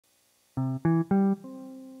Barbara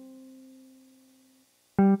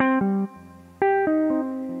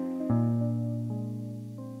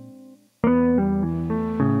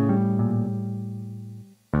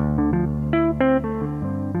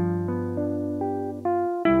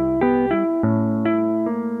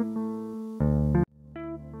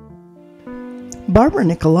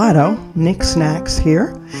Nicolato, Nick Snacks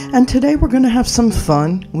here, and today we're going to have some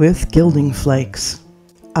fun with Gilding Flakes.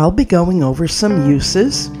 I'll be going over some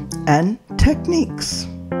uses and techniques.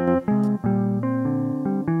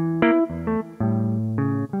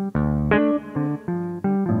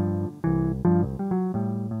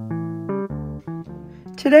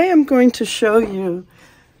 Today I'm going to show you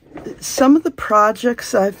some of the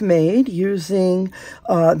projects I've made using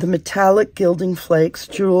the metallic Gilding Flakes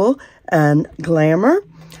Jewel and Glamour,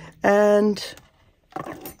 and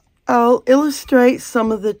I'll illustrate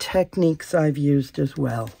some of the techniques I've used as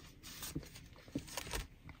well.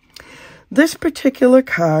 This particular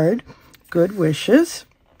card, Good Wishes,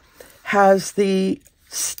 has the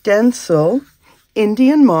stencil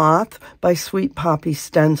Indian Moth by Sweet Poppy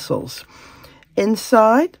Stencils.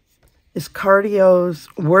 Inside is Cardio's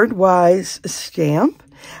Wordwise stamp,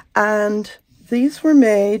 and these were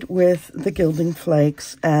made with the Gilding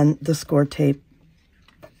Flakes and the score tape.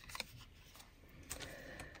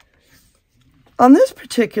 On this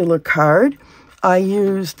particular card, I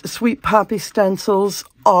used Sweet Poppy Stencils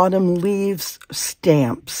Autumn Leaves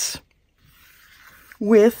stamps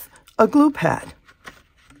with a glue pad.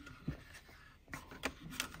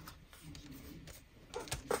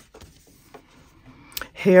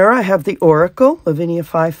 Here I have the Oracle, Lavinia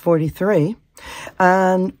 543,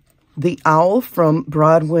 and the Owl from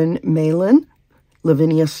Broadwind Malin,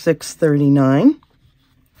 Lavinia 639.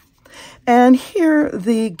 And here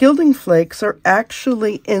the Gilding Flakes are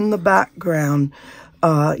actually in the background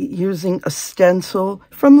using a stencil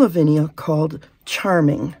from Lavinia called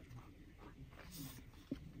Charming.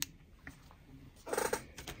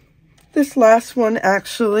 This last one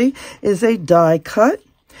actually is a die cut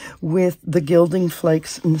with the Gilding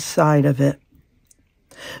Flakes inside of it.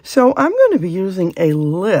 So I'm going to be using a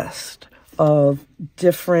list of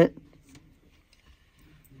different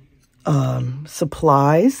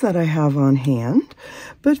supplies that I have on hand.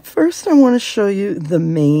 But first I want to show you the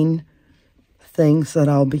main things that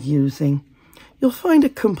I'll be using. You'll find a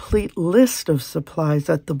complete list of supplies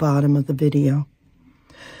at the bottom of the video.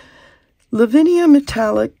 Lavinia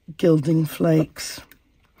Metallic Gilding Flakes.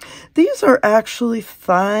 These are actually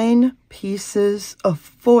fine pieces of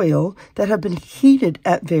foil that have been heated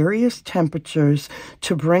at various temperatures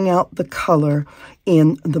to bring out the color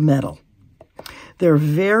in the metal. They're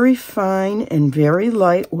very fine and very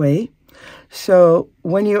lightweight, so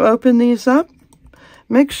when you open these up,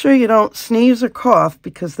 make sure you don't sneeze or cough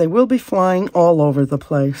because they will be flying all over the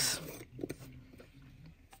place.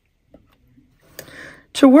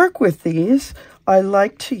 To work with these, I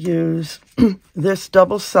like to use this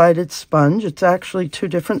double-sided sponge. It's actually two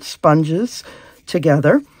different sponges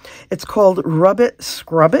together. It's called Rub It,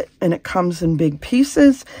 Scrub It, and it comes in big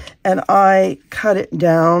pieces, and I cut it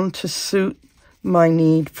down to suit my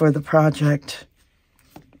need for the project.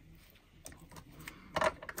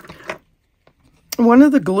 One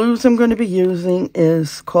of the glues I'm going to be using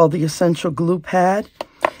is called the Essential Glue Pad.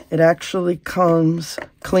 It actually comes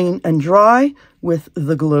clean and dry with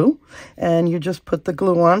the glue, and you just put the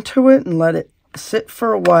glue onto it and let it sit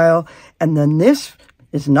for a while, and then this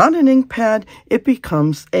is not an ink pad, it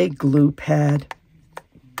becomes a glue pad.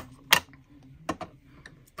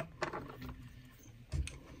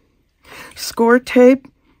 Score tape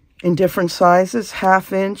in different sizes,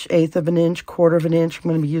 1/2 inch, 1/8 of an inch, 1/4 of an inch. I'm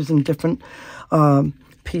going to be using different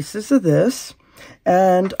pieces of this,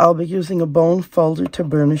 and I'll be using a bone folder to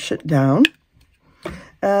burnish it down.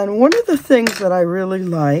 And one of the things that I really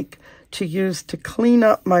like to use to clean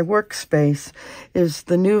up my workspace is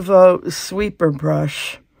the Nuvo sweeper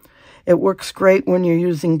brush. It works great when you're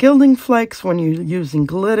using Gilding Flakes, when you're using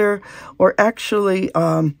glitter, or actually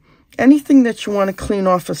anything that you want to clean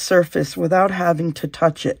off a surface without having to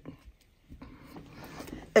touch it.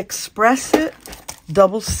 Express It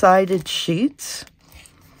double-sided sheets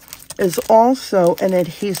is also an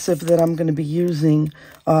adhesive that I'm going to be using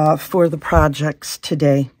for the projects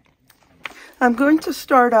today. I'm going to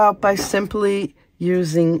start out by simply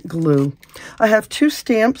using glue. I have 2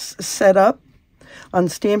 stamps set up on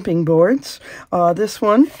stamping boards. This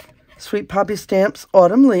one, Sweet Poppy Stamps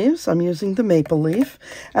Autumn Leaves. I'm using the maple leaf.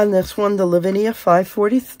 And this one, the Lavinia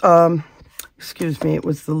 540, it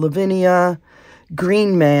was the Lavinia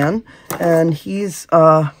Green Man, and he's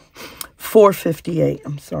 458,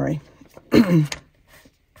 I'm sorry.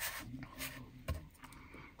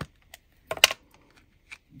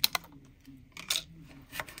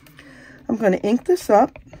 I'm going to ink this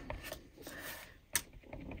up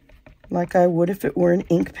like I would if it were an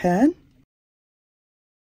ink pad.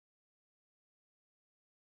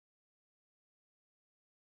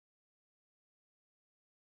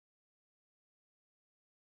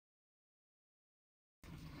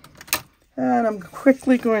 And I'm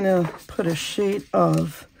quickly going to put a sheet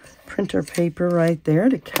of printer paper right there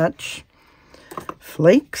to catch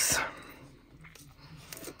flakes.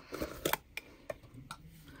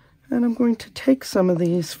 And I'm going to take some of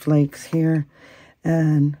these flakes here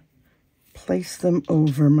and place them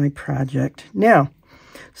over my project. Now,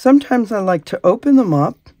 sometimes I like to open them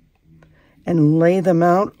up and lay them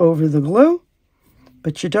out over the glue,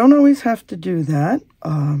 but you don't always have to do that.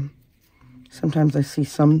 Sometimes I see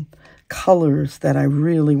some colors that I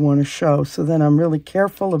really want to show, so then I'm really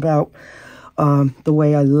careful about the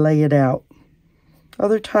way I lay it out.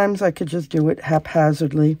 Other times I could just do it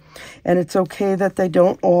haphazardly, and it's okay that they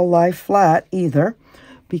don't all lie flat either,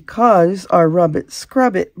 because our Rub It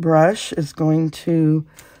Scrub It brush is going to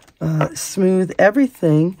smooth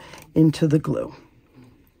everything into the glue.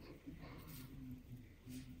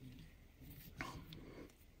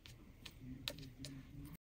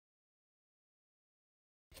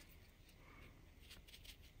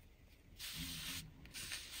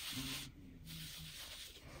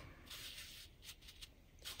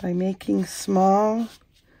 By making small,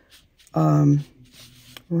 round,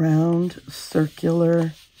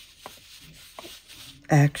 circular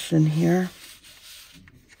action here,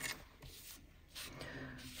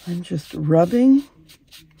 I'm just rubbing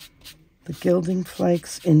the Gilding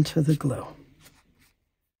Flakes into the glue.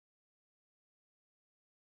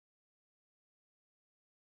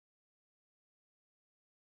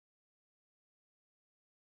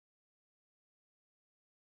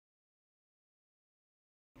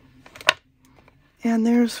 And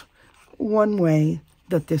there's one way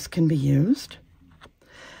that this can be used.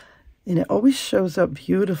 And it always shows up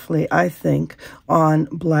beautifully, I think, on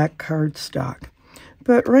black cardstock.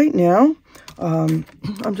 But right now, I'm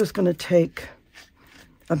just going to take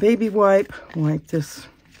a baby wipe, wipe this.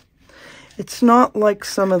 It's not like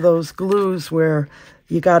some of those glues where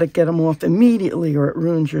you got to get them off immediately or it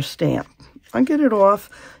ruins your stamp. I get it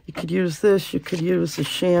off. You could use this, you could use a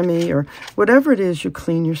chamois or whatever it is you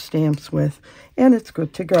clean your stamps with, and it's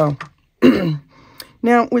good to go.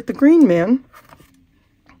 Now, with the Green Man,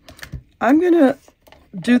 I'm going to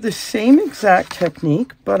do the same exact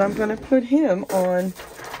technique, but I'm going to put him on,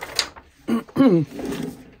 I'm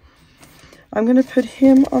going to put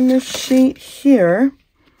him on this sheet here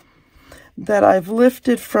that I've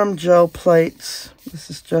lifted from gel plates. This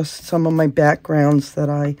is just some of my backgrounds that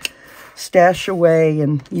I stash away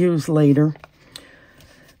and use later.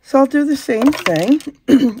 So I'll do the same thing,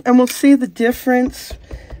 and we'll see the difference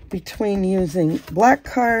between using black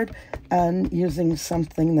card and using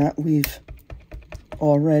something that we've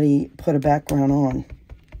already put a background on.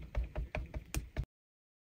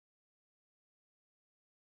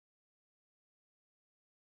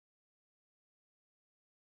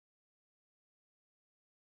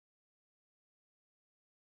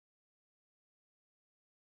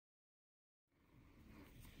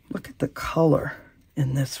 Look at the color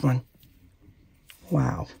in this one.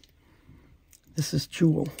 Wow. This is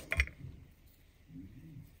Jewel.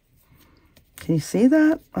 Can you see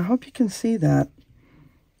that? I hope you can see that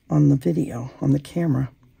on the video, on the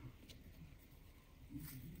camera.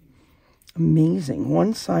 Amazing.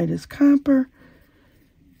 One side is copper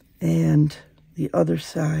and the other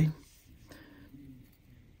side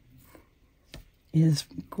is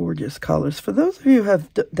gorgeous colors. For those of you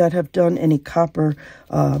that have done any copper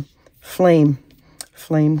flame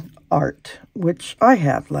art, which I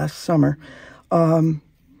have last summer,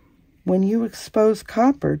 when you expose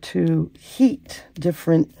copper to heat,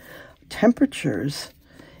 different temperatures,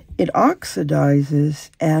 it oxidizes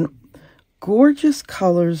and gorgeous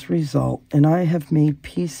colors result. And I have made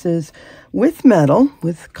pieces with metal,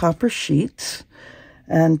 with copper sheets,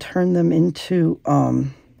 and turned them into,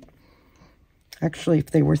 actually, if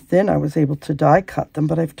they were thin, I was able to die cut them,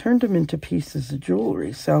 but I've turned them into pieces of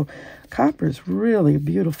jewelry. So copper is really a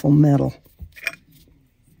beautiful metal.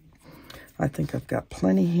 I think I've got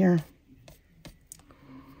plenty here.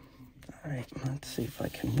 All right, let's see if I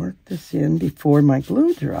can work this in before my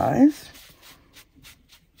glue dries.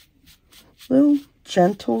 Little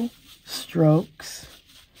gentle strokes.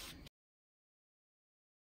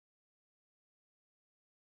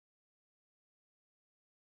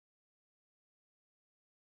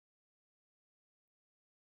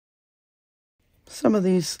 Some of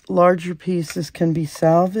these larger pieces can be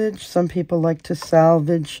salvaged. Some people like to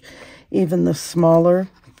salvage even the smaller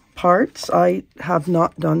parts. I have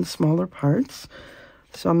not done smaller parts,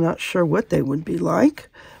 so I'm not sure what they would be like.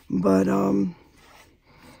 But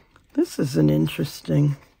this is an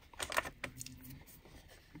interesting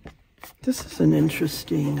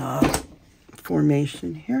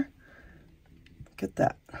formation here. Look at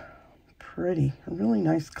that. Pretty, really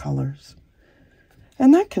nice colors.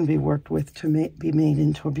 And that can be worked with to be made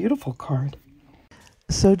into a beautiful card.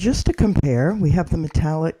 So just to compare, we have the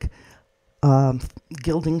metallic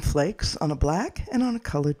Gilding Flakes on a black and on a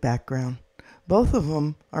colored background. Both of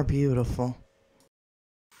them are beautiful.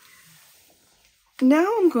 Now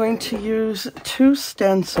I'm going to use two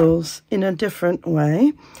stencils in a different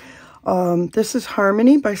way. This is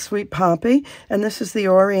Harmony by Sweet Poppy, and this is the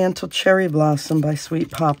Oriental Cherry Blossom by Sweet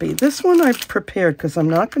Poppy. This one I've prepared because I'm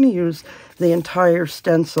not going to use the entire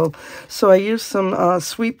stencil. So I used some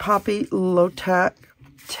Sweet Poppy low-tack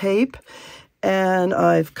tape, and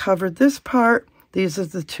I've covered this part. These are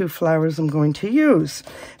the two flowers I'm going to use,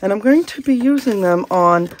 and I'm going to be using them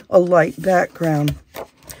on a light background.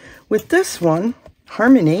 With this one,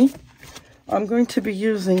 Harmony, I'm going to be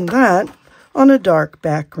using that on a dark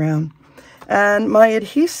background. And my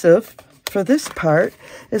adhesive for this part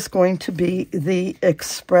is going to be the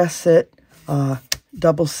Express It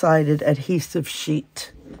double-sided adhesive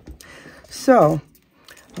sheet. So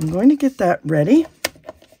I'm going to get that ready.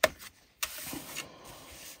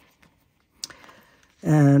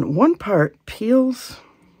 And one part peels.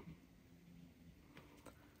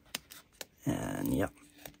 And yep.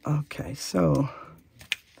 Okay, so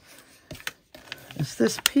as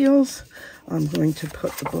this peels, I'm going to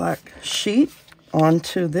put the black sheet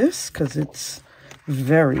onto this because it's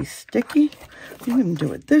very sticky. I'm going to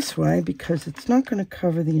do it this way because it's not going to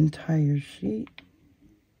cover the entire sheet.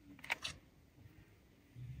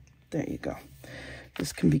 There you go.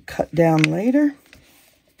 This can be cut down later.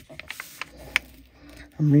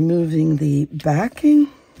 I'm removing the backing,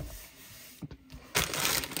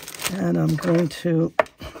 and I'm going to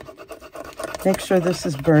make sure this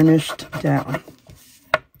is burnished down.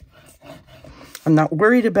 I'm not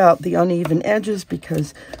worried about the uneven edges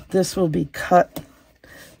because this will be cut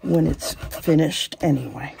when it's finished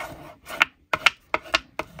anyway.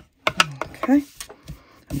 Okay,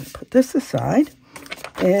 I'm going to put this aside,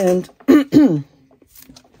 and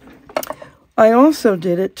I also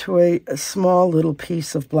did it to a small little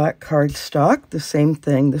piece of black cardstock, the same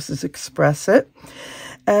thing. This is Express It.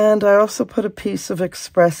 And I also put a piece of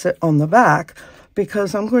Express It on the back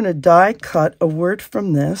because I'm going to die cut a word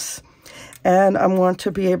from this, and I want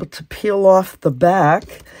to be able to peel off the back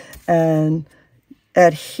and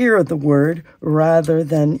adhere the word rather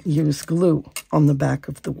than use glue on the back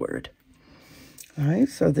of the word. All right,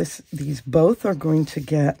 so these both are going to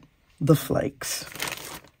get the flakes.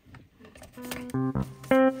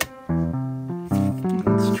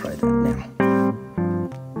 Let's try that now.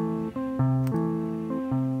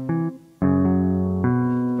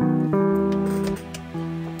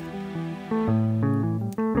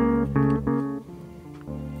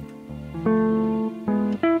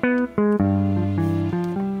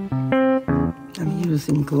 I'm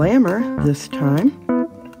using Glamour this time.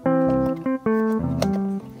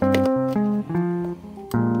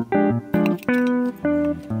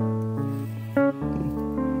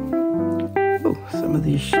 Some of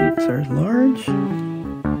these sheets are large.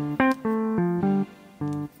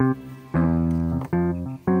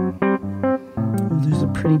 Oh, there's a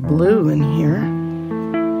pretty blue in here.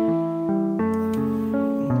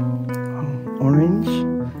 Oh, orange,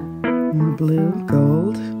 more blue,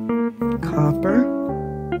 gold, copper.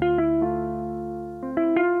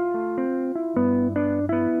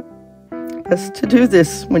 Best to do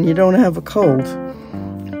this when you don't have a cold.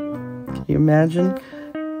 Can you imagine?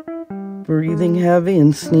 Breathing heavy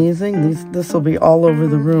and sneezing, this will be all over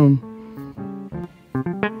the room.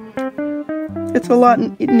 It's a lot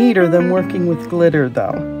neater than working with glitter,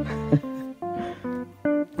 though.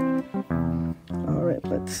 All right,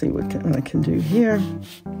 let's see what I can do here.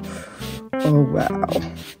 Oh, wow.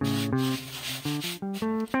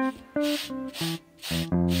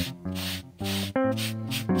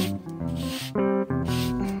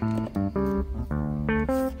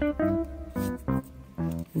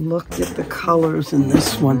 Look at the colors in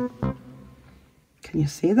this one. Can you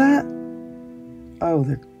see that? Oh,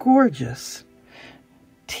 they're gorgeous.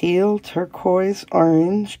 Teal, turquoise,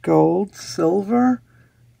 orange, gold, silver.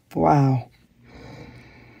 Wow.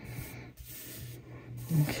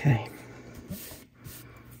 Okay.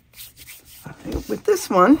 With this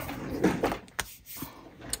one,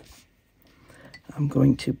 I'm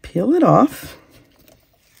going to peel it off.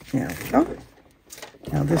 There we go.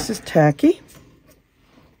 Now this is tacky.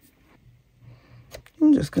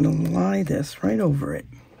 I'm just going to lie this right over it.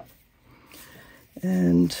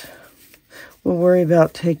 And we'll worry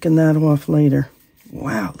about taking that off later.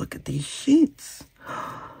 Wow, look at these sheets.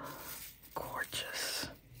 Gorgeous.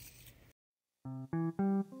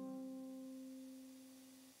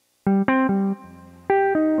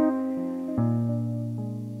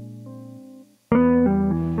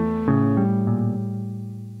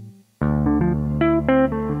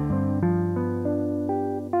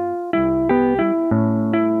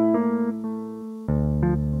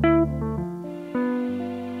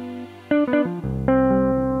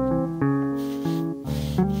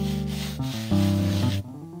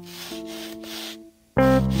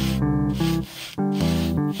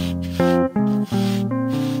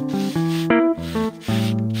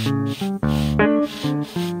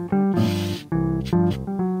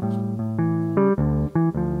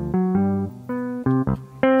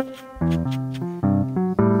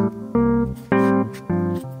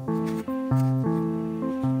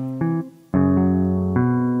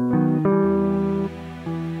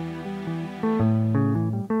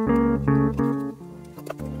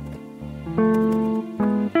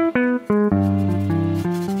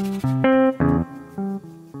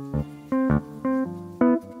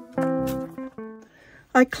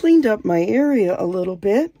 I cleaned up my area a little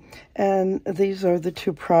bit, and these are the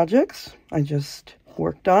two projects I just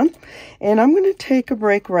worked on. And I'm going to take a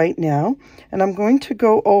break right now, and I'm going to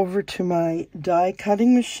go over to my die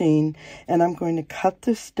cutting machine, and I'm going to cut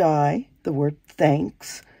this die, the word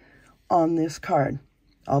thanks, on this card.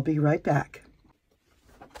 I'll be right back.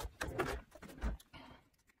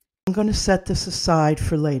 I'm going to set this aside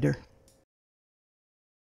for later.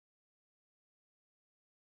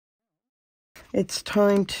 It's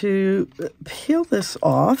time to peel this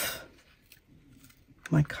off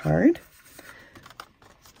my card.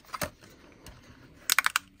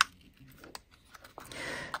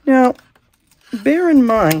 Now, bear in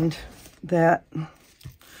mind that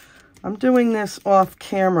I'm doing this off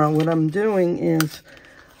camera. What I'm doing is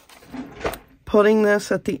putting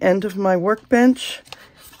this at the end of my workbench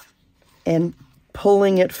and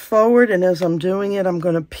pulling it forward, and as I'm doing it, I'm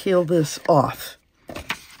going to peel this off.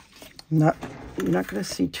 You're not going to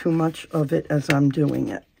see too much of it as I'm doing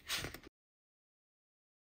it.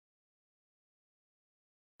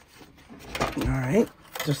 All right,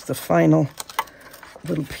 just the final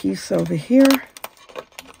little piece over here.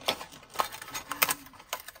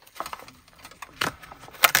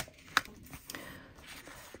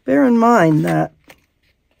 Bear in mind that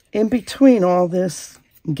in between all this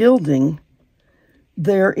gilding,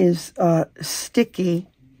 there is a sticky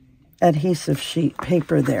adhesive sheet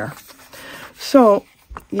paper there. So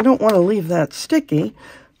you don't want to leave that sticky.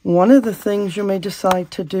 One of the things you may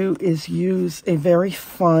decide to do is use a very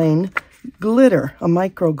fine glitter, a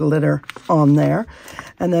micro glitter on there,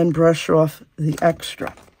 and then brush off the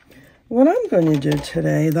extra. What I'm going to do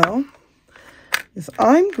today, though, is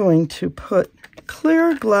I'm going to put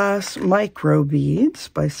clear glass micro beads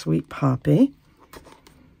by Sweet Poppy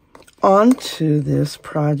onto this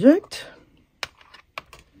project.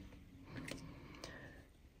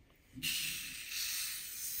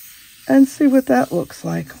 And see what that looks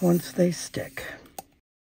like once they stick.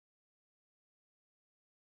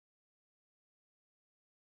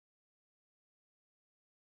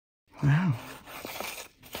 Wow.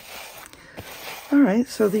 All right,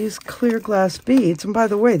 so these clear glass beads, and by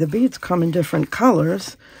the way, the beads come in different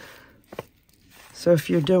colors. So if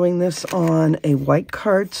you're doing this on a white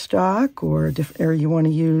cardstock or you want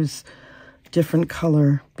to use different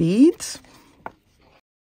color beads,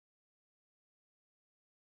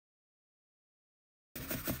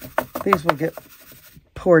 these will get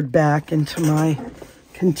poured back into my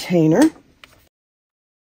container.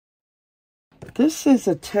 This is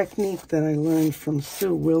a technique that I learned from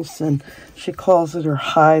Sue Wilson. She calls it her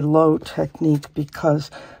high-low technique because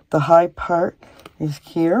the high part is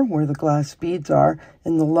here where the glass beads are,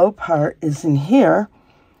 and the low part is in here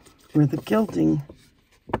where the gilding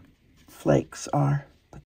flakes are.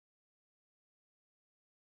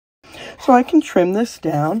 So I can trim this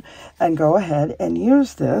down and go ahead and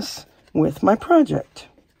use this with my project.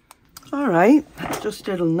 All right, just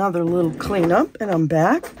did another little cleanup and I'm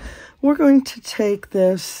back. We're going to take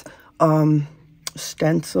this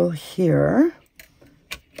stencil here,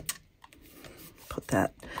 put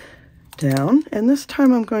that down, and this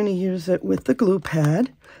time I'm going to use it with the glue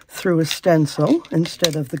pad through a stencil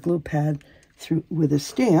instead of the glue pad through with a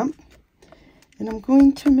stamp. And I'm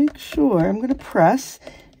going to make sure, I'm going to press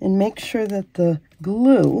and make sure that the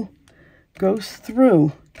glue goes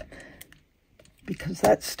through, because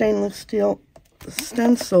that stainless steel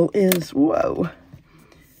stencil is,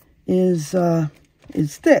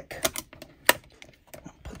 is thick.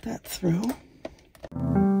 I'll put that through.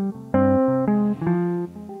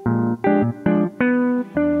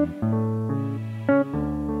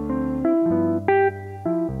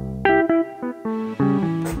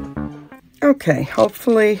 Okay,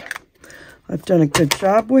 hopefully I've done a good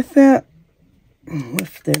job with that.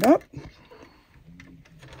 Lift it up.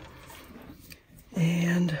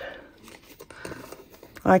 And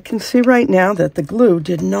I can see right now that the glue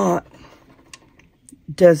did not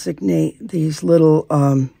designate these little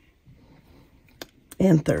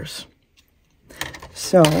anthers.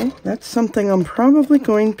 So that's something I'm probably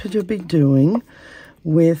going to be doing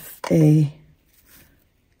with a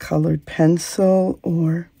colored pencil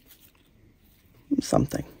or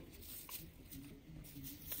something.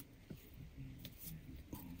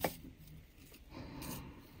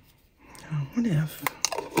 Oh, what if?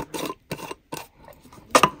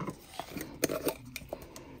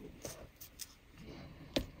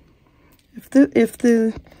 If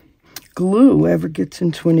the glue ever gets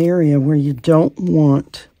into an area where you don't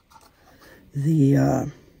want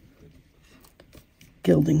the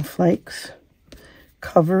gilding flakes,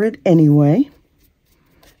 cover it anyway.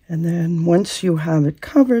 And then once you have it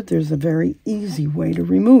covered, there's a very easy way to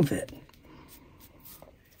remove it.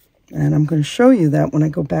 And I'm going to show you that when I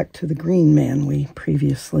go back to the green man we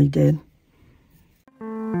previously did.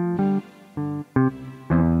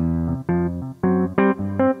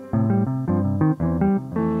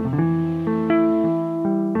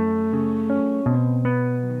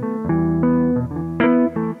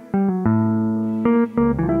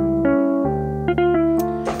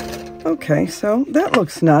 Okay, so that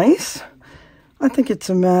looks nice. I think it's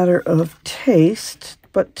a matter of taste,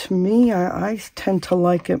 but to me, I tend to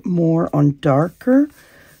like it more on darker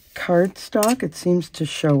cardstock. It seems to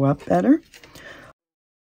show up better.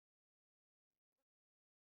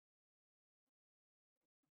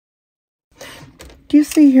 Do you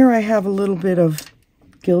see here I have a little bit of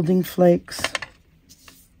gilding flakes?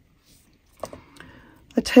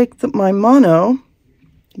 I take my mono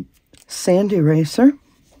sand eraser,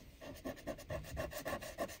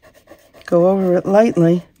 go over it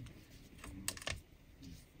lightly,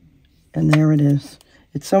 and there it is.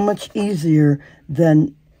 It's so much easier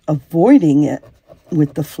than avoiding it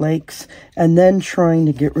with the flakes and then trying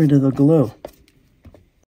to get rid of the glue.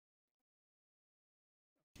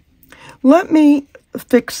 Let me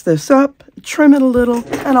fix this up, trim it a little,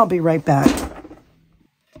 and I'll be right back.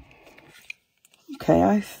 Okay,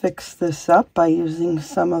 I fixed this up by using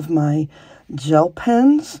some of my gel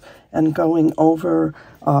pens and going over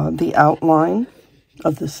the outline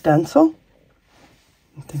of the stencil.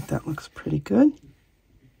 I think that looks pretty good.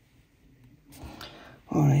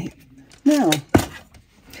 All right, now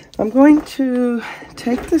I'm going to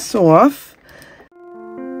take this off.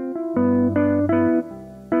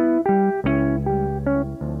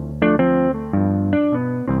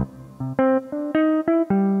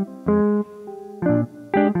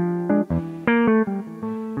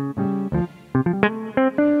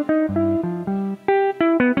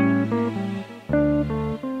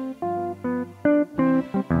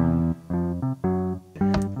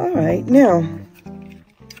 Now,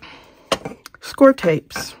 score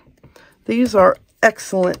tapes. These are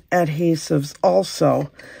excellent adhesives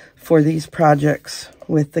also for these projects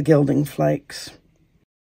with the gilding flakes.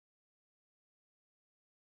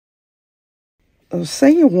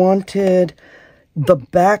 Say you wanted the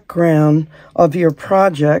background of your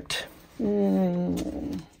project.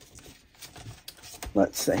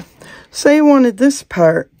 Let's see. Say you wanted this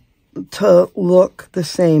part to look the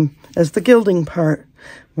same as the gilding part.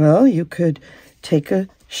 Well, you could take a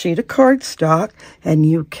sheet of cardstock and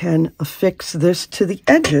you can affix this to the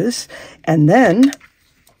edges and then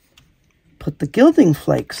put the gilding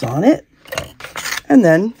flakes on it and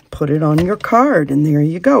then put it on your card. And there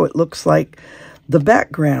you go. It looks like the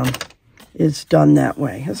background is done that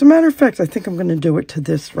way. As a matter of fact, I think I'm going to do it to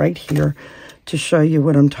this right here to show you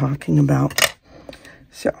what I'm talking about.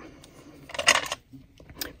 So,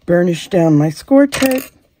 burnish down my score tape,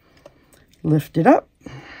 lift it up.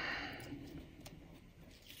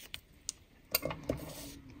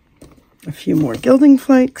 A few more gilding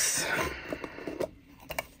flakes.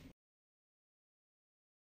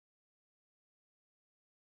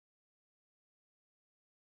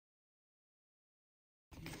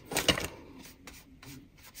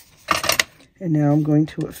 And now I'm going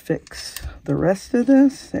to affix the rest of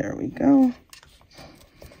this. There we go.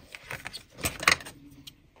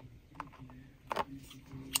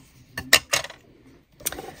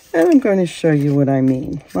 And I'm going to show you what I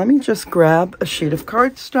mean. Let me just grab a sheet of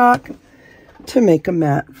cardstock to make a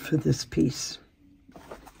mat for this piece.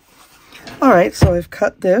 All right, so I've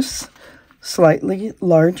cut this slightly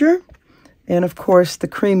larger. And of course, the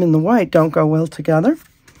cream and the white don't go well together.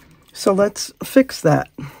 So let's fix that.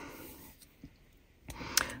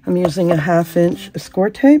 I'm using a 1/2 inch score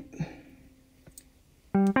tape.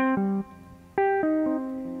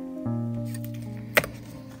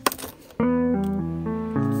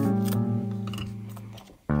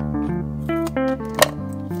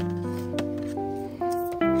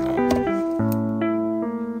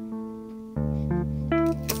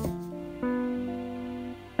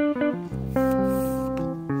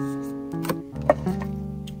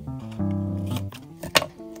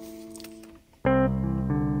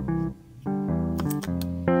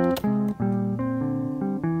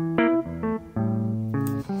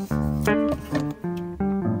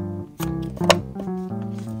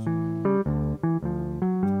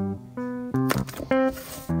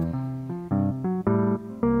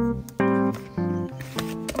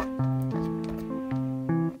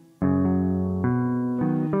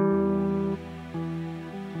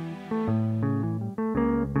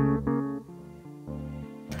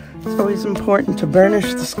 It's always important to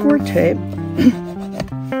burnish the score tape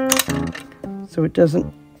so it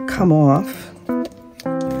doesn't come off.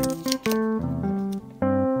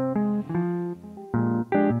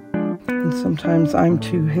 And sometimes I'm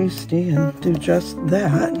too hasty and do just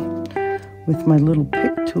that with my little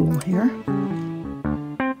pick tool here.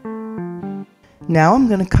 Now I'm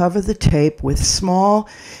going to cover the tape with small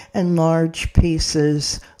and large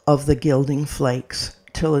pieces of the Gilding Flakes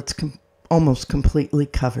till it's almost completely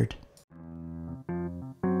covered.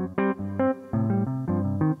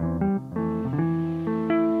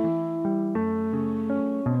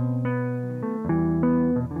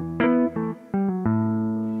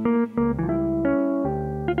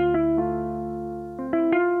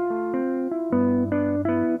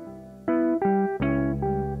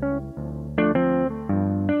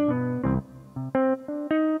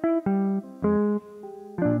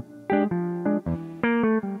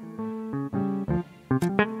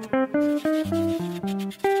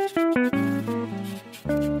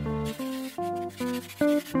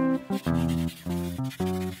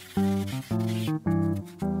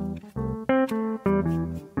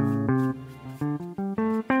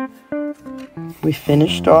 We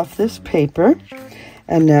finished off this paper,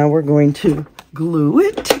 and now we're going to glue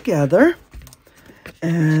it together,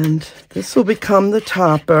 and this will become the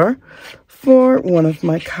topper for one of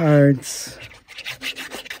my cards.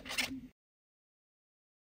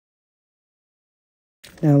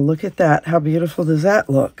 Now look at that. How beautiful does that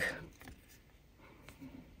look?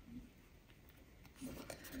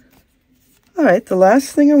 All right, the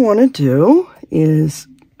last thing I want to do is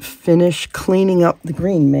finish cleaning up the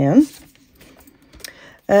green man.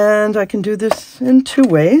 And I can do this in 2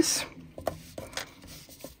 ways.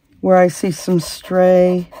 Where I see some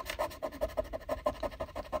stray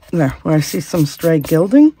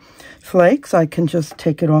gilding flakes, I can just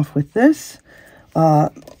take it off with this.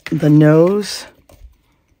 The nose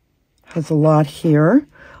has a lot here,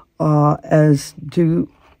 as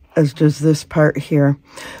does this part here.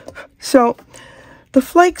 So the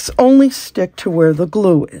flakes only stick to where the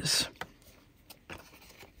glue is.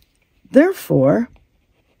 Therefore,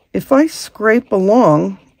 if I scrape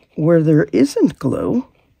along where there isn't glue,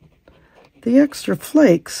 the extra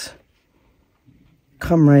flakes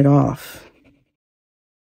come right off.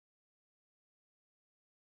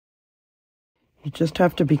 You just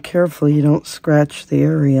have to be careful you don't scratch the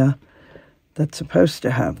area that's supposed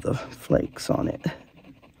to have the flakes on it.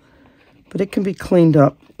 But it can be cleaned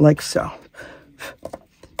up like so.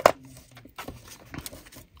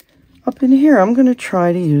 Up in here, I'm going to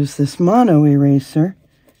try to use this mono eraser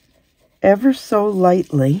ever so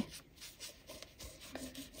lightly,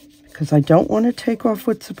 because I don't want to take off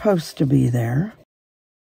what's supposed to be there.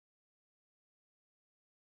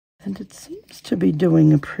 And it seems to be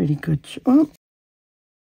doing a pretty good job.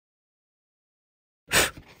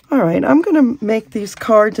 All right, I'm going to make these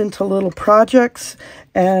cards into little projects,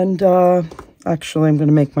 and actually I'm going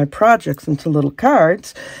to make my projects into little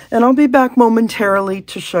cards, and I'll be back momentarily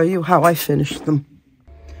to show you how I finished them.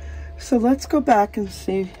 So let's go back and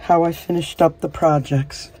see how I finished up the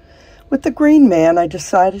projects. With the green man, I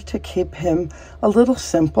decided to keep him a little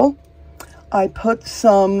simple. I put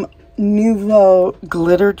some Nuvo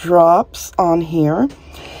glitter drops on here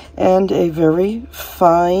and a very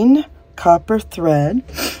fine copper thread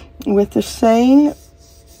with the saying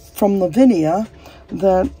from Lavinia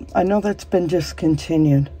that I know that's been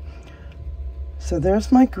discontinued. So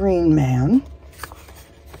there's my green man.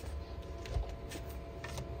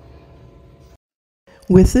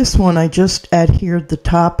 With this one, I just adhered the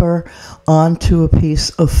topper onto a piece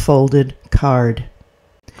of folded card.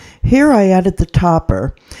 Here I added the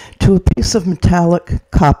topper to a piece of metallic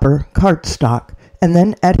copper cardstock and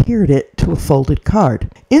then adhered it to a folded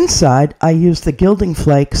card. Inside, I used the Gilding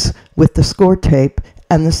Flakes with the score tape,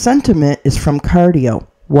 and the sentiment is from Cardio,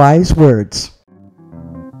 Wise Words.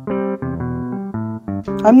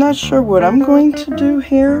 I'm not sure what I'm going to do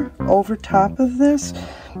here over top of this,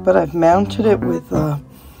 but I've mounted it with a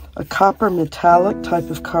copper metallic type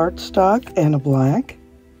of cardstock and a black,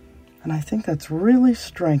 and I think that's really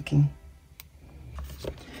striking.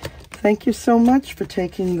 Thank you so much for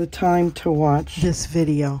taking the time to watch this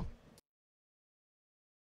video.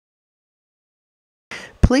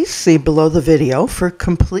 Please see below the video for a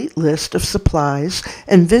complete list of supplies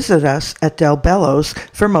and visit us at Bello's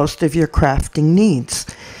for most of your crafting needs.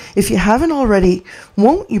 If you haven't already,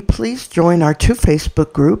 won't you please join our 2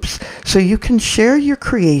 Facebook groups so you can share your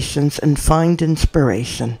creations and find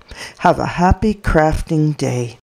inspiration. Have a happy crafting day.